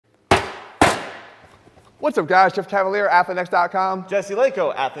What's up, guys? Jeff Cavalier, ATHLEAN-X.com. Jesse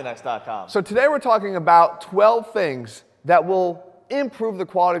Lako, ATHLEAN-X.com. So today we're talking about 12 things that will improve the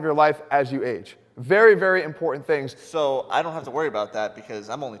quality of your life as you age. Very, very important things. So I don't have to worry about that because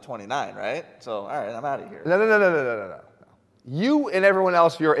I'm only 29, right? So, all right, I'm out of here. No. You and everyone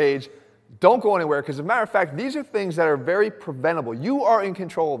else your age, don't go anywhere, because as a matter of fact, these are things that are very preventable. You are in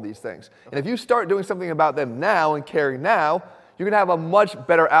control of these things. And if you start doing something about them now and caring now, you're going to have a much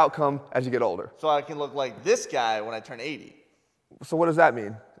better outcome as you get older. So I can look like this guy when I turn 80. So what does that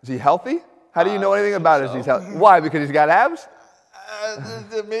mean? Is he healthy? How do you know anything about it if he's healthy? Why? Because he's got abs?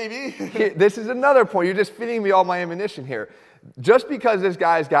 Maybe. This is another point. You're just feeding me all my ammunition here. Just because this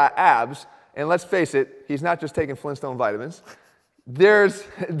guy's got abs, and let's face it, he's not just taking Flintstone vitamins, there's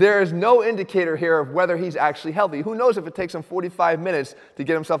no indicator here of whether he's actually healthy. Who knows if it takes him 45 minutes to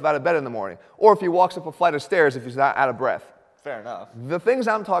get himself out of bed in the morning, or if he walks up a flight of stairs if he's not out of breath. Fair enough. The things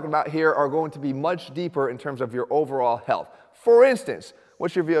I'm talking about here are going to be much deeper in terms of your overall health. For instance,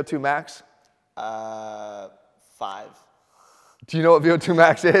 what's your VO2 max? 5. Do you know what VO2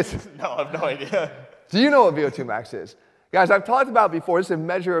 max is? No, I have no idea. Do you know what VO2 max is? Guys, I've talked about before, this is a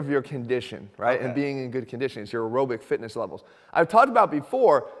measure of your condition, right? Okay. And being in good condition. It's your aerobic fitness levels. I've talked about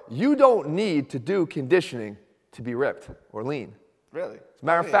before, you don't need to do conditioning to be ripped or lean. Really? As a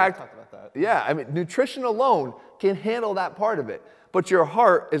matter of fact, yeah, I mean, nutrition alone can handle that part of it. But your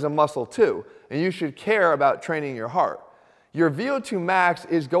heart is a muscle too, and you should care about training your heart. Your VO2 max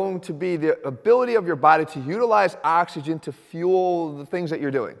is going to be the ability of your body to utilize oxygen to fuel the things that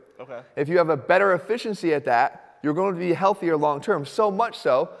you're doing. Okay. If you have a better efficiency at that, you're going to be healthier long term. So much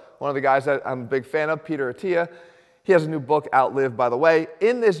so, one of the guys that I'm a big fan of, Peter Attia, he has a new book, Outlive, by the way.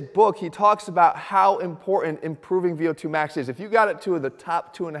 In this book, he talks about how important improving VO2 max is. If you got it to the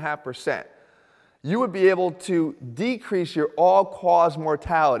top 2.5%, you would be able to decrease your all-cause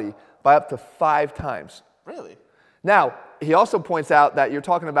mortality by up to 5 times. Really? Now, he also points out that you're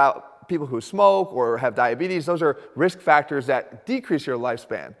talking about people who smoke or have diabetes. Those are risk factors that decrease your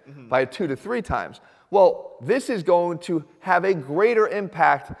lifespan by 2 to 3 times. Well, this is going to have a greater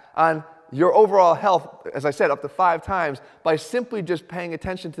impact on your overall health, as I said, up to 5 times, by simply just paying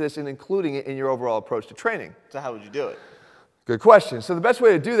attention to this and including it in your overall approach to training. So how would you do it? Good question. So the best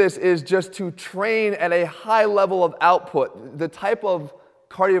way to do this is just to train at a high level of output, the type of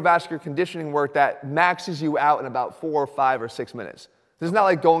cardiovascular conditioning work that maxes you out in about 4 or 5 or 6 minutes. This is not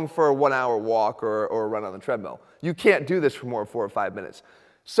like going for a 1-hour walk or a run on the treadmill. You can't do this for more than 4 or 5 minutes.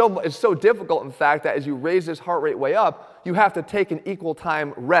 So it's so difficult, in fact, that as you raise this heart rate way up, you have to take an equal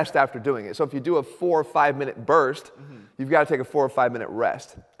time rest after doing it. So if you do a 4 or 5 minute burst, you've got to take a 4 or 5 minute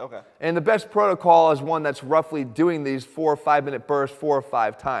rest. Okay. And the best protocol is one that's roughly doing these 4 or 5 minute bursts 4 or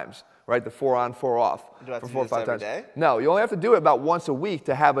 5 times, right? The 4 on, 4 off. Do I have to do this every day? No, you only have to do it about once a week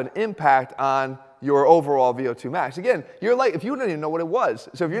to have an impact on your overall VO2 max. Again, you're like, if you don't even know what it was.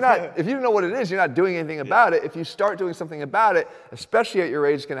 So if you don't know what it is, you're not doing anything about it. If you start doing something about it, especially at your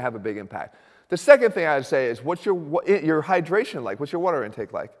age, it's going to have a big impact. The second thing I would say is, what's your hydration like? What's your water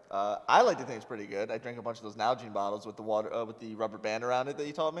intake like? I like to think it's pretty good. I drink a bunch of those Nalgene bottles with the water, with the rubber band around it that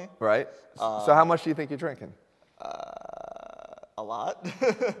you told me. Right. So how much do you think you're drinking? A lot.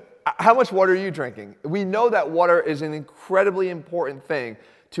 How much water are you drinking? We know that water is an incredibly important thing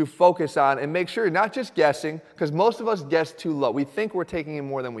to focus on and make sure you're not just guessing, because most of us guess too low. We think we're taking in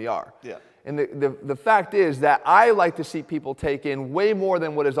more than we are. Yeah. And the fact is that I like to see people take in way more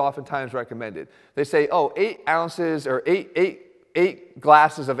than what is oftentimes recommended. They say, oh, 8 ounces or 8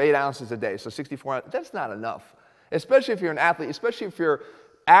 glasses of 8 ounces a day, so 64 ounces. That's not enough, especially if you're an athlete, especially if you're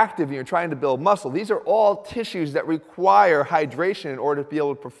active and you're trying to build muscle. These are all tissues that require hydration in order to be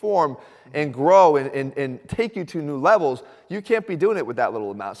able to perform and grow and take you to new levels. You can't be doing it with that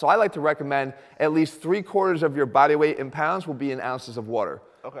little amount. So I like to recommend at least 3/4 of your body weight in pounds will be in ounces of water.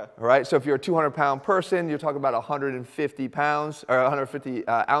 Okay. All right. So if you're a 200-pound person, you're talking about 150 pounds or 150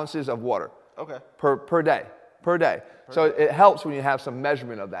 ounces of water. Okay. Per day. So it helps when you have some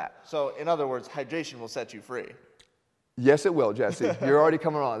measurement of that. So in other words, hydration will set you free. Yes, it will, Jesse. You're already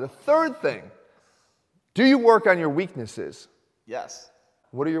coming on. The third thing, do you work on your weaknesses? Yes.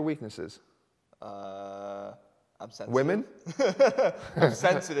 What are your weaknesses? I'm sensitive. Women? I'm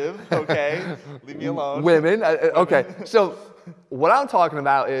sensitive, okay. Leave me alone. Women, okay. So what I'm talking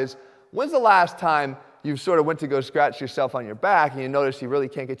about is, when's the last time you sort of went to go scratch yourself on your back and you notice you really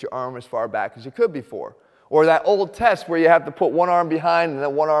can't get your arm as far back as you could before? Or that old test where you have to put one arm behind and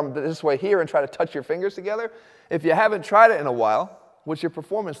then one arm this way here and try to touch your fingers together? If you haven't tried it in a while, what's your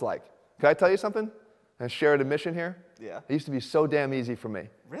performance like? Can I tell you something? And share an admission here? Yeah. It used to be so damn easy for me.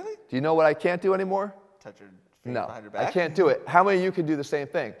 Really? Do you know what I can't do anymore? Touch your finger behind your back? I can't do it. How many of you can do the same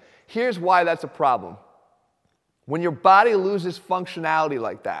thing? Here's why that's a problem. When your body loses functionality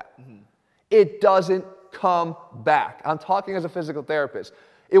like that, it doesn't come back. I'm talking as a physical therapist.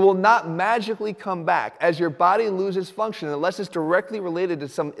 It will not magically come back as your body loses function unless it's directly related to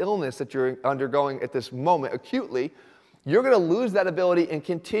some illness that you're undergoing at this moment acutely. You're going to lose that ability and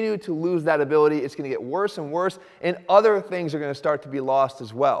continue to lose that ability. It's going to get worse and worse, and other things are going to start to be lost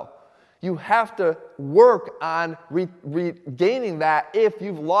as well. You have to work on regaining that if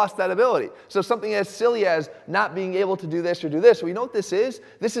you've lost that ability. So something as silly as not being able to do this or do this. Well, you know what this is?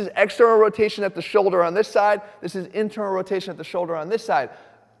 This is external rotation at the shoulder on this side. This is internal rotation at the shoulder on this side.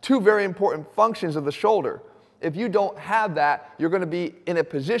 Two very important functions of the shoulder. If you don't have that, you're going to be in a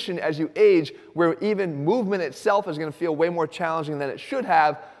position as you age where even movement itself is going to feel way more challenging than it should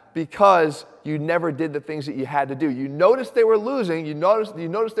have because you never did the things that you had to do. You noticed they were losing, you noticed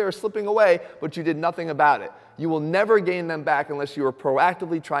they were slipping away, but you did nothing about it. You will never gain them back unless you are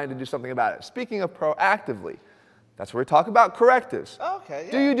proactively trying to do something about it. Speaking of proactively, that's where we talk about correctives. Okay,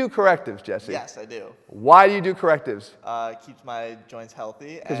 yeah. Do you do correctives, Jesse? Yes, I do. Why do you do correctives? It keeps my joints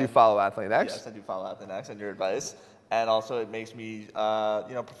healthy. Because you follow ATHLEAN-X? Yes, I do follow ATHLEAN-X and your advice. And also it makes me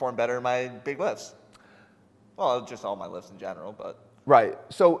perform better in my big lifts. Well, just all my lifts in general, but... Right.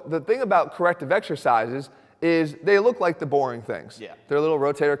 So the thing about corrective exercises is they look like the boring things. Yeah. They're little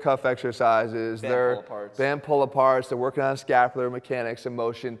rotator cuff exercises. They're pull-aparts. band pull-aparts. They're working on scapular mechanics and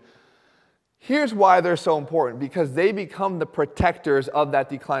motion. Here's why they're so important, because they become the protectors of that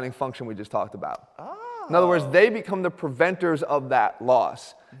declining function we just talked about. Oh. In other words, they become the preventers of that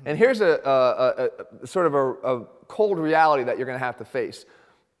loss. And here's a sort of a cold reality that you're going to have to face.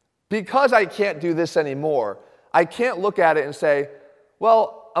 Because I can't do this anymore, I can't look at it and say,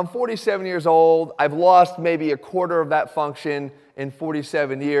 well, I'm 47 years old. I've lost maybe a quarter of that function in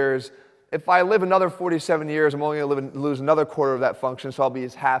 47 years. If I live another 47 years, I'm only going to lose another quarter of that function, so I'll be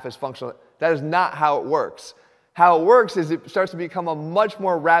half as functional. That is not how it works. How it works is it starts to become a much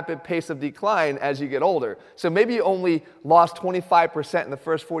more rapid pace of decline as you get older. So maybe you only lost 25% in the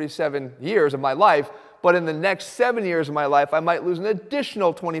first 47 years of my life, but in the next 7 years of my life, I might lose an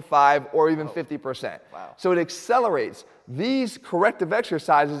additional 25 or even 50%. Wow. So it accelerates. These corrective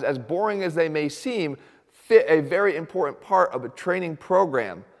exercises, as boring as they may seem, fit a very important part of a training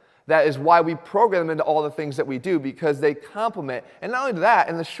program. That is why we program them into all the things that we do, because they complement. And not only that,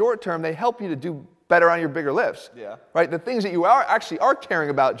 in the short term, they help you to do better on your bigger lifts. Yeah. Right? The things that you actually are caring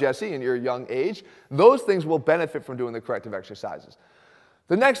about, Jesse, in your young age, those things will benefit from doing the corrective exercises.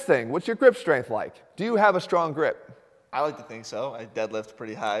 The next thing, what's your grip strength like? Do you have a strong grip? I like to think so. I deadlift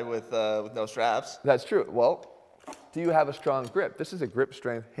pretty high with no straps. That's true. Well, do you have a strong grip? This is a grip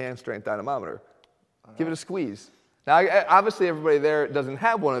strength, hand strength dynamometer. Give it a squeeze. Now, obviously, everybody there doesn't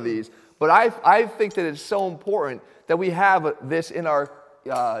have one of these, but I think that it's so important that we have this in our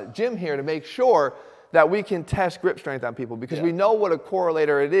gym here to make sure that we can test grip strength on people, because we know what a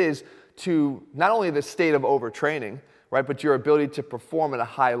correlator it is to not only the state of overtraining, right, but your ability to perform at a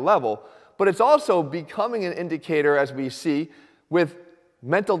high level, but it's also becoming an indicator, as we see, with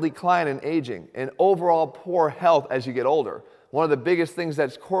mental decline and aging and overall poor health as you get older. One of the biggest things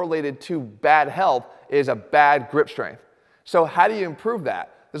that's correlated to bad health is a bad grip strength. So how do you improve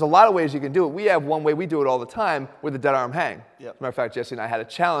that? There's a lot of ways you can do it. We have one way we do it all the time with the dead arm hang. As a matter of fact, Jesse and I had a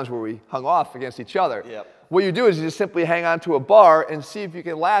challenge where we hung off against each other. What you do is you just simply hang onto a bar and see if you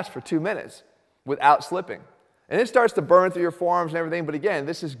can last for 2 minutes without slipping. And it starts to burn through your forearms and everything, but again,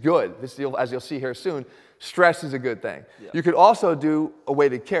 this is good. This, as you'll see here soon, stress is a good thing. You could also do a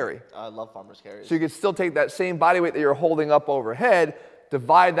weighted carry. I love farmer's carries. So you could still take that same body weight that you're holding up overhead,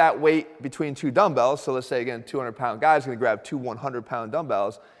 divide that weight between two dumbbells. So let's say, again, 200-pound guy's going to grab two 100-pound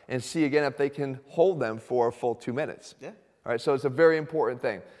dumbbells and see, again, if they can hold them for a full 2 minutes. All right, so it's a very important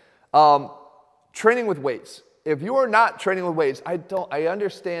thing. Training with weights. If you are not training with weights, I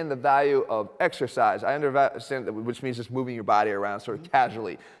understand the value of exercise. I understand that, which means just moving your body around sort of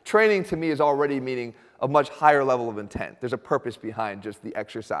casually. Training to me is already meaning a much higher level of intent. There's a purpose behind just the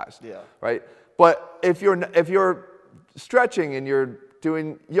exercise. Right? But if you're stretching and you're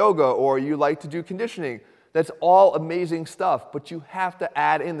doing yoga or you like to do conditioning, that's all amazing stuff, but you have to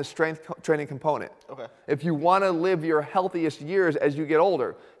add in the strength training component. If you want to live your healthiest years as you get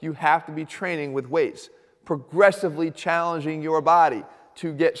older, you have to be training with weights, progressively challenging your body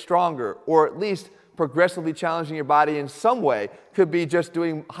to get stronger, or at least progressively challenging your body in some way. Could be just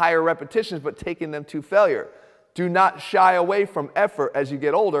doing higher repetitions but taking them to failure. Do not shy away from effort as you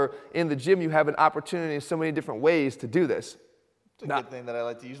get older. In the gym, you have an opportunity in so many different ways to do this. It's a good thing that I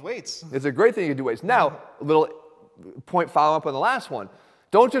like to use weights. It's a great thing you can do weights. Now, a little point follow up on the last one.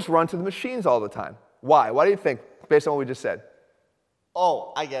 Don't just run to the machines all the time. Why? Why do you think, based on what we just said?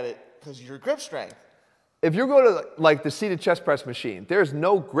 Oh, I get it. Because your grip strength. if you go to like the seated chest press machine, there's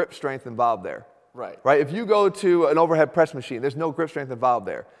no grip strength involved there. Right. Right? If you go to an overhead press machine, there's no grip strength involved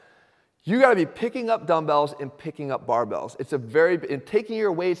there. You got to be picking up dumbbells and picking up barbells. It's and taking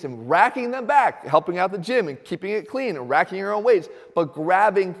your weights and racking them back, helping out the gym and keeping it clean and racking your own weights. But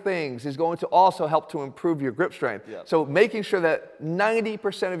grabbing things is going to also help to improve your grip strength. Yep. So making sure that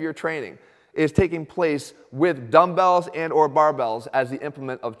 90% of your training is taking place with dumbbells and or barbells as the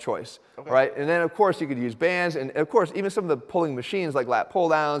implement of choice. Okay. Right? And then of course you could use bands, and of course even some of the pulling machines like lat pull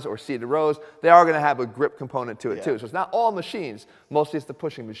downs or seated rows, they are going to have a grip component to it too. So it's not all machines, mostly it's the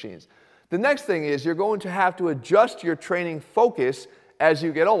pushing machines. The next thing is you're going to have to adjust your training focus as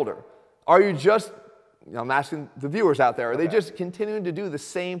you get older. Are you just, I'm asking the viewers out there, are they just continuing to do the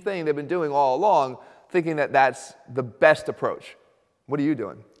same thing they've been doing all along, thinking that that's the best approach? What are you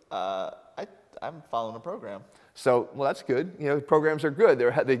doing? I'm following a program. So, well, that's good. You know, programs are good.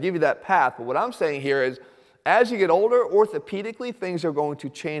 They give you that path. But what I'm saying here is, as you get older, orthopedically, things are going to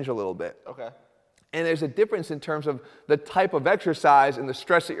change a little bit. Okay. And there's a difference in terms of the type of exercise and the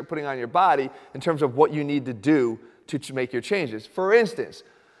stress that you're putting on your body in terms of what you need to do to make your changes. For instance,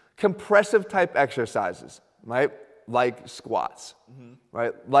 compressive type exercises, right? Like squats,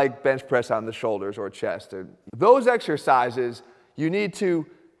 right? Like bench press on the shoulders or chest. Those exercises, you need to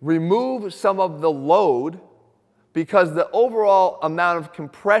remove some of the load because the overall amount of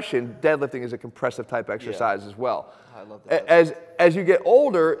compression, deadlifting is a compressive type exercise as well. I love that. As you get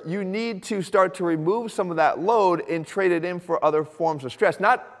older, you need to start to remove some of that load and trade it in for other forms of stress.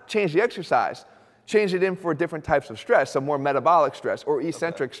 Not change the exercise, change it in for different types of stress, some more metabolic stress or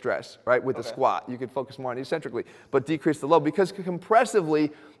eccentric stress, right? With the squat, you can focus more on eccentrically, but decrease the load because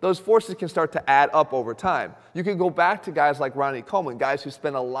compressively, those forces can start to add up over time. You can go back to guys like Ronnie Coleman, guys who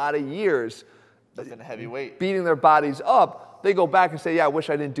spend a lot of years lifting heavy weight, beating their bodies up. They go back and say, yeah, I wish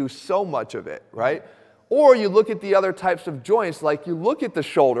I didn't do so much of it, right? Or you look at the other types of joints, like you look at the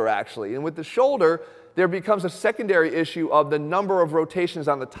shoulder actually, and with the shoulder, there becomes a secondary issue of the number of rotations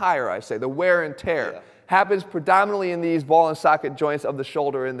on the tire, I say, the wear and tear. Happens predominantly in these ball and socket joints of the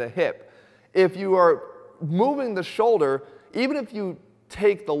shoulder and the hip. If you are moving the shoulder, even if you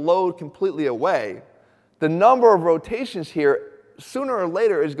take the load completely away, the number of rotations here sooner or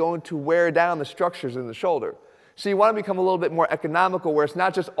later is going to wear down the structures in the shoulder. So you want to become a little bit more economical where it's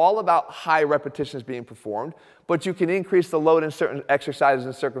not just all about high repetitions being performed, but you can increase the load in certain exercises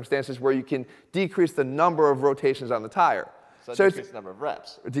and circumstances where you can decrease the number of rotations on the tire. So decrease the number of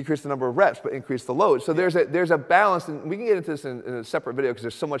reps. Decrease the number of reps, but increase the load. So there's a balance, and we can get into this in a separate video because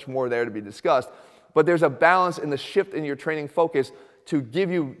there's so much more there to be discussed, but there's a balance in the shift in your training focus to give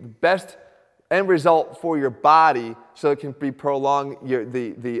you the best end result for your body so it can be prolong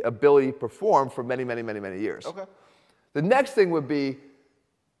the ability to perform for many, many, many, many years. Okay. The next thing would be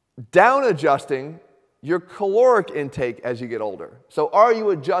down adjusting your caloric intake as you get older. So are you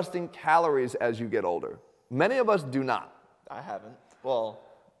adjusting calories as you get older? Many of us do not. I haven't. Well,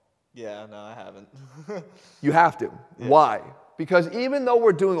 yeah, no, I haven't. You have to. Yeah. Why? Because even though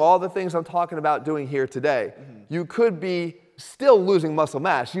we're doing all the things I'm talking about doing here today, you could be still losing muscle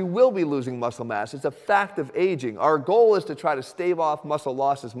mass. You will be losing muscle mass. It's a fact of aging. Our goal is to try to stave off muscle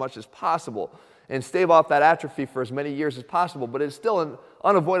loss as much as possible and stave off that atrophy for as many years as possible, but it's still an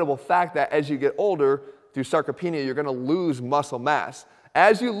unavoidable fact that as you get older, through sarcopenia, you're going to lose muscle mass.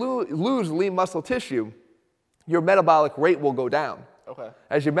 As you lose lean muscle tissue, your metabolic rate will go down. Okay.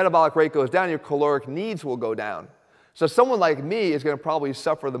 As your metabolic rate goes down, your caloric needs will go down. So someone like me is going to probably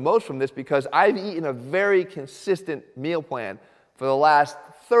suffer the most from this because I've eaten a very consistent meal plan for the last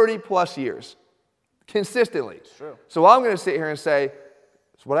 30 plus years, consistently. It's true. So I'm going to sit here and say,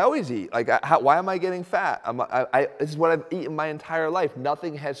 it's what I always eat. Like, why am I getting fat? This is what I've eaten my entire life.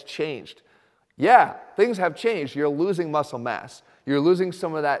 Nothing has changed. Yeah, things have changed. You're losing muscle mass. You're losing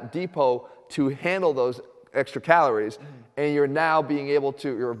some of that depot to handle those extra calories, and you're now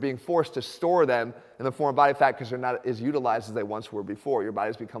you're being forced to store them in the form of body fat because they're not as utilized as they once were before. Your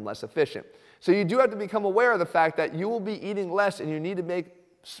body's become less efficient. So you do have to become aware of the fact that you will be eating less and you need to make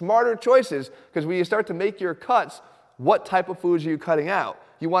smarter choices because when you start to make your cuts, what type of foods are you cutting out?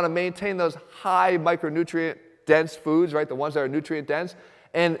 You want to maintain those high micronutrient dense foods, right? The ones that are nutrient dense,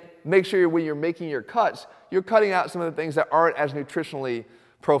 and make sure when you're making your cuts, you're cutting out some of the things that aren't as nutritionally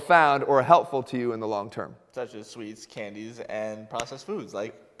profound or helpful to you in the long term. Such as sweets, candies, and processed foods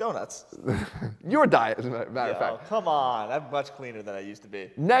like donuts. Your diet, as a matter of fact. Oh, come on. I'm much cleaner than I used to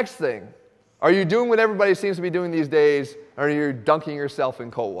be. Next thing, are you doing what everybody seems to be doing these days, or are you dunking yourself in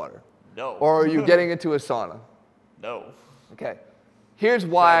cold water? No. Or are you getting into a sauna? No. Okay. Here's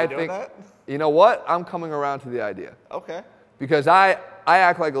why I think, that? You know what? I'm coming around to the idea. Okay. Because I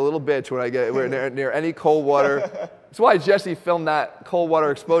act like a little bitch when I get near any cold water. That's why Jesse filmed that cold water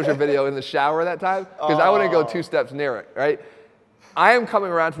exposure video in the shower that time, because I wouldn't go 2 steps near it, right? I am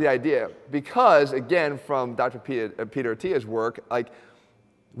coming around to the idea because, again, from Dr. Peter Attia's work, like,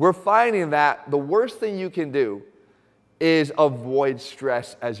 we're finding that the worst thing you can do is avoid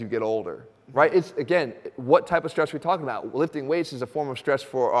stress as you get older, right? It's, again, what type of stress we're talking about. Lifting weights is a form of stress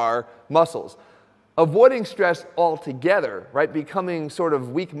for our muscles. Avoiding stress altogether, right, becoming sort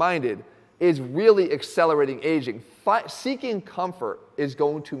of weak-minded, is really accelerating aging. Seeking comfort is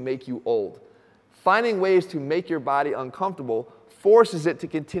going to make you old. Finding ways to make your body uncomfortable forces it to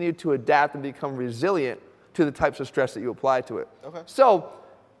continue to adapt and become resilient to the types of stress that you apply to it. Okay. So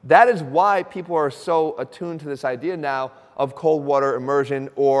that is why people are so attuned to this idea now of cold water immersion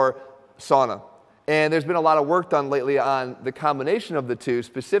or sauna. And there's been a lot of work done lately on the combination of the two,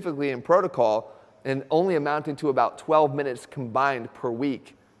 specifically in protocol, and only amounting to about 12 minutes combined per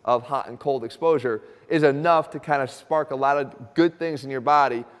week of hot and cold exposure is enough to kind of spark a lot of good things in your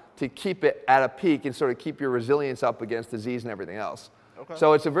body to keep it at a peak and sort of keep your resilience up against disease and everything else. Okay.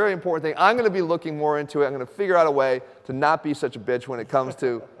 So it's a very important thing. I'm going to be looking more into it. I'm going to figure out a way to not be such a bitch when it comes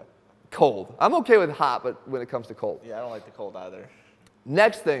to cold. I'm okay with hot, but when it comes to cold. Yeah, I don't like the cold either.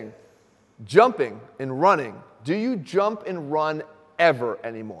 Next thing, jumping and running. Do you jump and run ever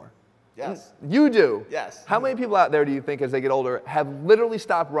anymore? Yes. You do? Yes. How many people out there do you think as they get older have literally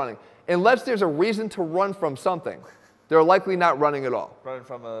stopped running? Unless there's a reason to run from something, they're likely not running at all. Running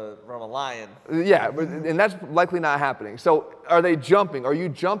from a lion. Yeah, and that's likely not happening. So are they jumping? Are you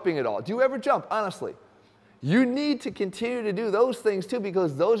jumping at all? Do you ever jump, honestly? You need to continue to do those things too,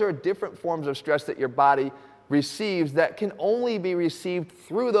 because those are different forms of stress that your body receives that can only be received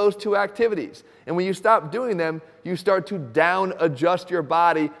through those two activities. And when you stop doing them, you start to down adjust your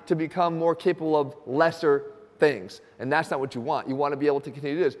body to become more capable of lesser things. And that's not what you want. You want to be able to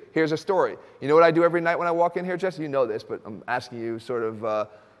continue to do this. Here's a story. You know what I do every night when I walk in here, Jesse? You know this, but I'm asking you sort of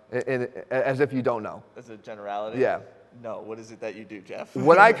as if you don't know. As a generality? Yeah. No, what is it that you do, Jeff?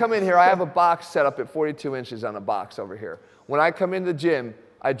 When I come in here, I have a box set up at 42 inches on a box over here. When I come in the gym,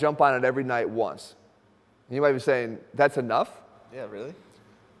 I jump on it every night once. And you might be saying, that's enough? Yeah, really?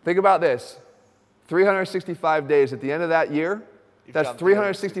 Think about this. 365 days. At the end of that year, that's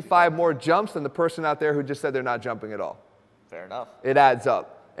 365 more jumps than the person out there who just said they're not jumping at all. Fair enough. It adds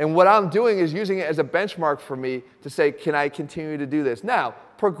up. And what I'm doing is using it as a benchmark for me to say, can I continue to do this? Now,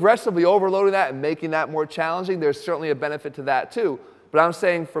 progressively overloading that and making that more challenging, there's certainly a benefit to that too. But I'm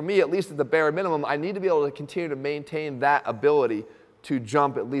saying for me, at least at the bare minimum, I need to be able to continue to maintain that ability to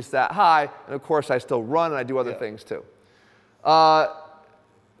jump at least that high. And of course, I still run and I do other things too.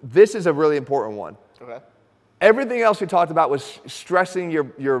 This is a really important one. Okay. Everything else we talked about was stressing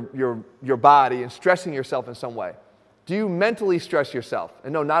your body and stressing yourself in some way. Do you mentally stress yourself?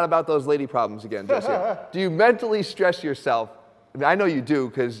 And no, not about those lady problems again, Jesse. Do you mentally stress yourself? I mean, I know you do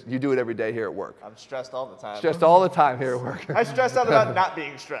because you do it every day here at work. I'm stressed all the time. Stressed all the time here at work. I stress out about not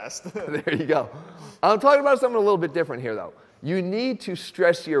being stressed. There you go. I'm talking about something a little bit different here, though. You need to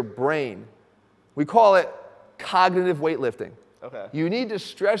stress your brain. We call it cognitive weightlifting. Okay. You need to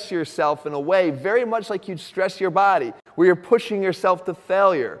stress yourself in a way very much like you'd stress your body, where you're pushing yourself to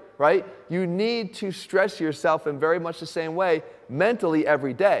failure, right? You need to stress yourself in very much the same way mentally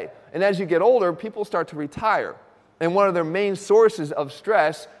every day. And as you get older, people start to retire. And one of their main sources of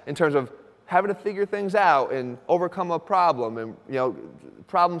stress in terms of having to figure things out and overcome a problem and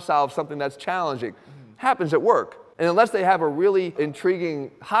problem solve something that's challenging happens at work. And unless they have a really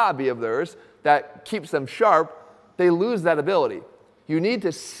intriguing hobby of theirs that keeps them sharp, they lose that ability. You need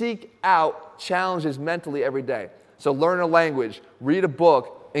to seek out challenges mentally every day. So learn a language, read a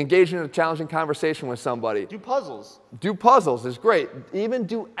book, engage in a challenging conversation with somebody. Do puzzles. Do puzzles is great. Even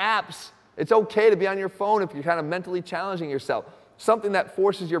do apps. It's okay to be on your phone if you're kind of mentally challenging yourself. Something that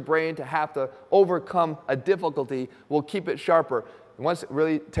forces your brain to have to overcome a difficulty will keep it sharper. And what's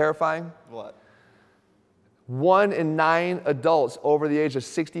really terrifying? What? 1 in 9 adults over the age of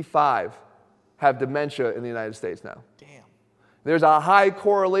 65 have dementia in the United States now. Damn. There's a high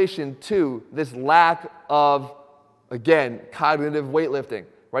correlation to this lack of, again, cognitive weightlifting,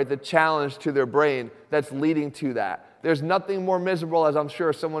 right? The challenge to their brain that's leading to that. There's nothing more miserable, as I'm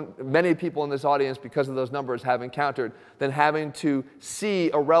sure many people in this audience, because of those numbers, have encountered, than having to see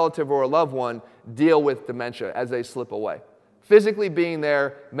a relative or a loved one deal with dementia as they slip away. Physically being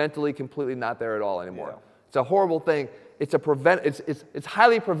there, mentally completely not there at all anymore. Yeah. It's a horrible thing. It's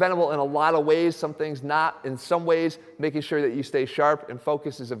highly preventable in a lot of ways, some things not. In some ways, making sure that you stay sharp and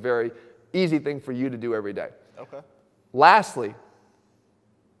focused is a very easy thing for you to do every day. Okay. Lastly,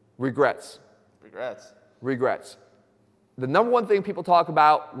 regrets. Regrets. Regrets. the number one thing people talk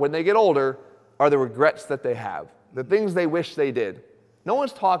about when they get older are the regrets that they have, the things they wish they did. No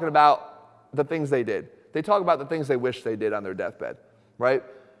one's talking about the things they did. They talk about the things they wish they did on their deathbed, right?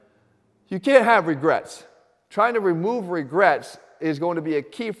 You can't have regrets. Trying to remove regrets is going to be a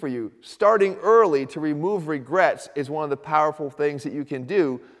key for you. Starting early to remove regrets is one of the powerful things that you can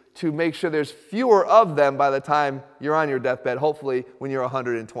do to make sure there's fewer of them by the time you're on your deathbed, hopefully when you're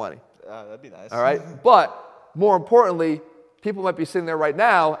 120. That'd be nice. All right? But more importantly, people might be sitting there right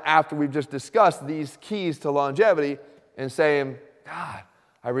now after we've just discussed these keys to longevity and saying, God,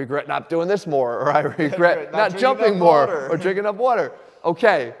 I regret not doing this more, or I regret not jumping more, or drinking enough water.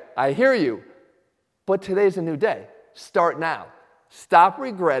 Okay, I hear you. But today's a new day. Start now. Stop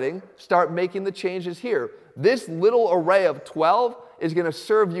regretting. Start making the changes here. This little array of 12 is going to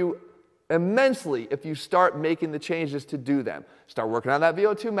serve you immensely if you start making the changes to do them. Start working on that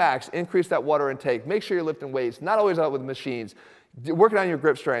VO2 max, increase that water intake, make sure you're lifting weights, not always out with machines, working on your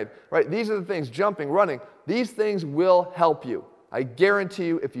grip strength, right? These are the things, jumping, running, these things will help you. I guarantee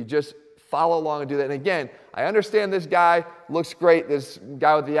you if you just follow along and do that. And again, I understand this guy looks great, this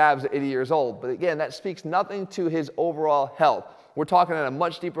guy with the abs at 80 years old, but again, that speaks nothing to his overall health. We're talking at a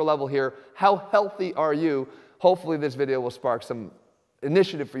much deeper level here. How healthy are you? Hopefully this video will spark some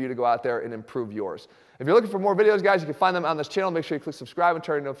initiative for you to go out there and improve yours. If you're looking for more videos, guys, you can find them on this channel. Make sure you click subscribe and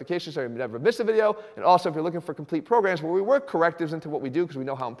turn on notifications so you never miss a video. And also, if you're looking for complete programs where we work correctives into what we do because we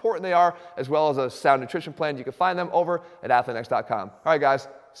know how important they are, as well as a sound nutrition plan, you can find them over at athlean-x.com. All right, guys,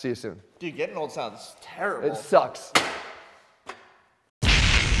 see you soon. Dude, getting old sounds terrible. It sucks.